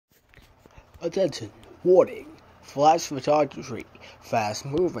Attention, warning, flash photography, fast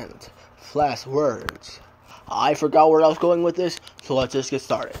movement, flash words. I forgot where I was going with this, so let's just get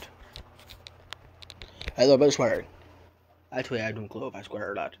started. A little bit of swearing. Actually, I don't know if I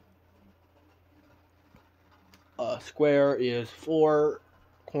swear or not. A square is 4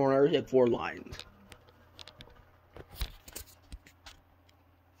 corners and 4 lines.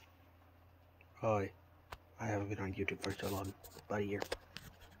 Hi, I haven't been on YouTube for so long, about a year.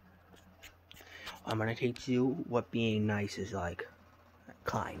 I'm gonna teach you what being nice is like.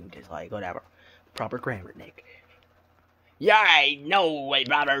 Kind is like, whatever. Proper grammar, Nick. Yeah, I know what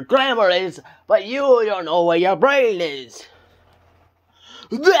proper grammar is, but you don't know what your brain is.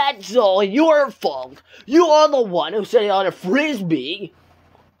 That's all your fault. You are the one who said on a frisbee.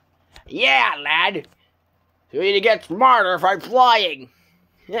 Yeah, lad. You need to get smarter for flying.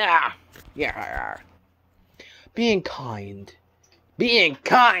 Yeah. Being kind. Being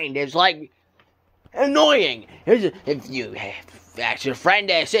kind is like annoying. If you ask your friend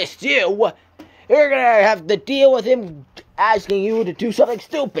to assist you, you're gonna have to deal with him asking you to do something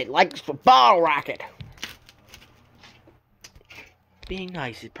stupid, like a bottle rocket. Being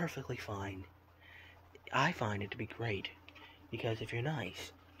nice is perfectly fine. I find it to be great, because if you're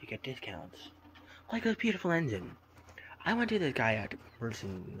nice, you get discounts. Like this beautiful engine. I went to this guy at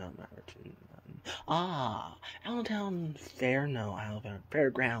Allentown Fair, no, Allentown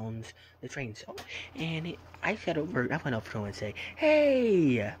Fairgrounds, the train show. And I went up to him and say,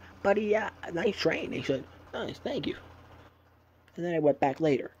 "Hey, buddy, nice train." He said, "Nice, thank you." And then I went back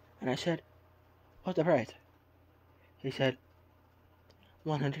later, and I said, "What's the price?" He said,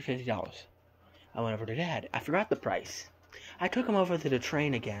 $150. I went over to Dad. I forgot the price. I took him over to the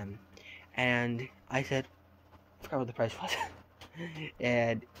train again, and I said, I forgot what the price was.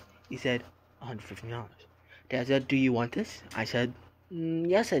 And he said, $150. Dad said, "Do you want this?" I said,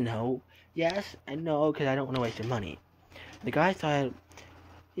 yes and no. Yes and no, because I don't want to waste your money. The guy said,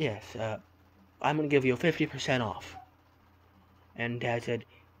 yes, I'm going to give you 50% off. And Dad said,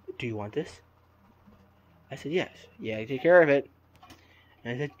 "Do you want this?" I said, yes. Yeah, take care of it.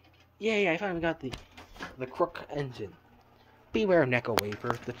 And I said, yeah, I finally got the crook engine. Beware of Necco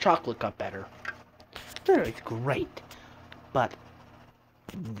Wafers. The chocolate got better. It's great. But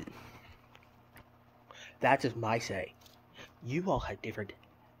that's just my say. You all have different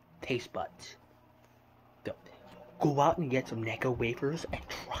taste buds. Go out and get some Necco Wafers and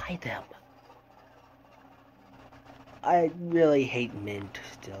try them. I really hate mint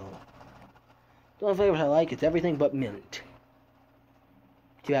still. The only flavors I like is everything but mint.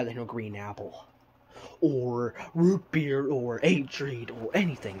 Too bad there's no green apple. Or root beer, or 8-treat, or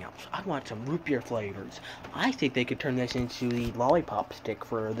anything else. I want some root beer flavors. I think they could turn this into the lollipop stick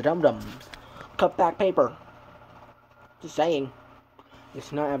for the Dum-Dums. Cut back paper. Just saying.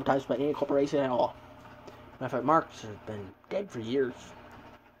 It's not advertised by any corporation at all. Matter of fact, Marx has been dead for years.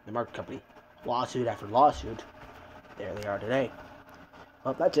 The Marx Company. Lawsuit after lawsuit. There they are today.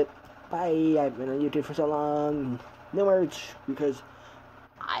 Well, that's it. Bye. I've been on YouTube for so long. No merch, because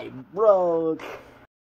I'm broke.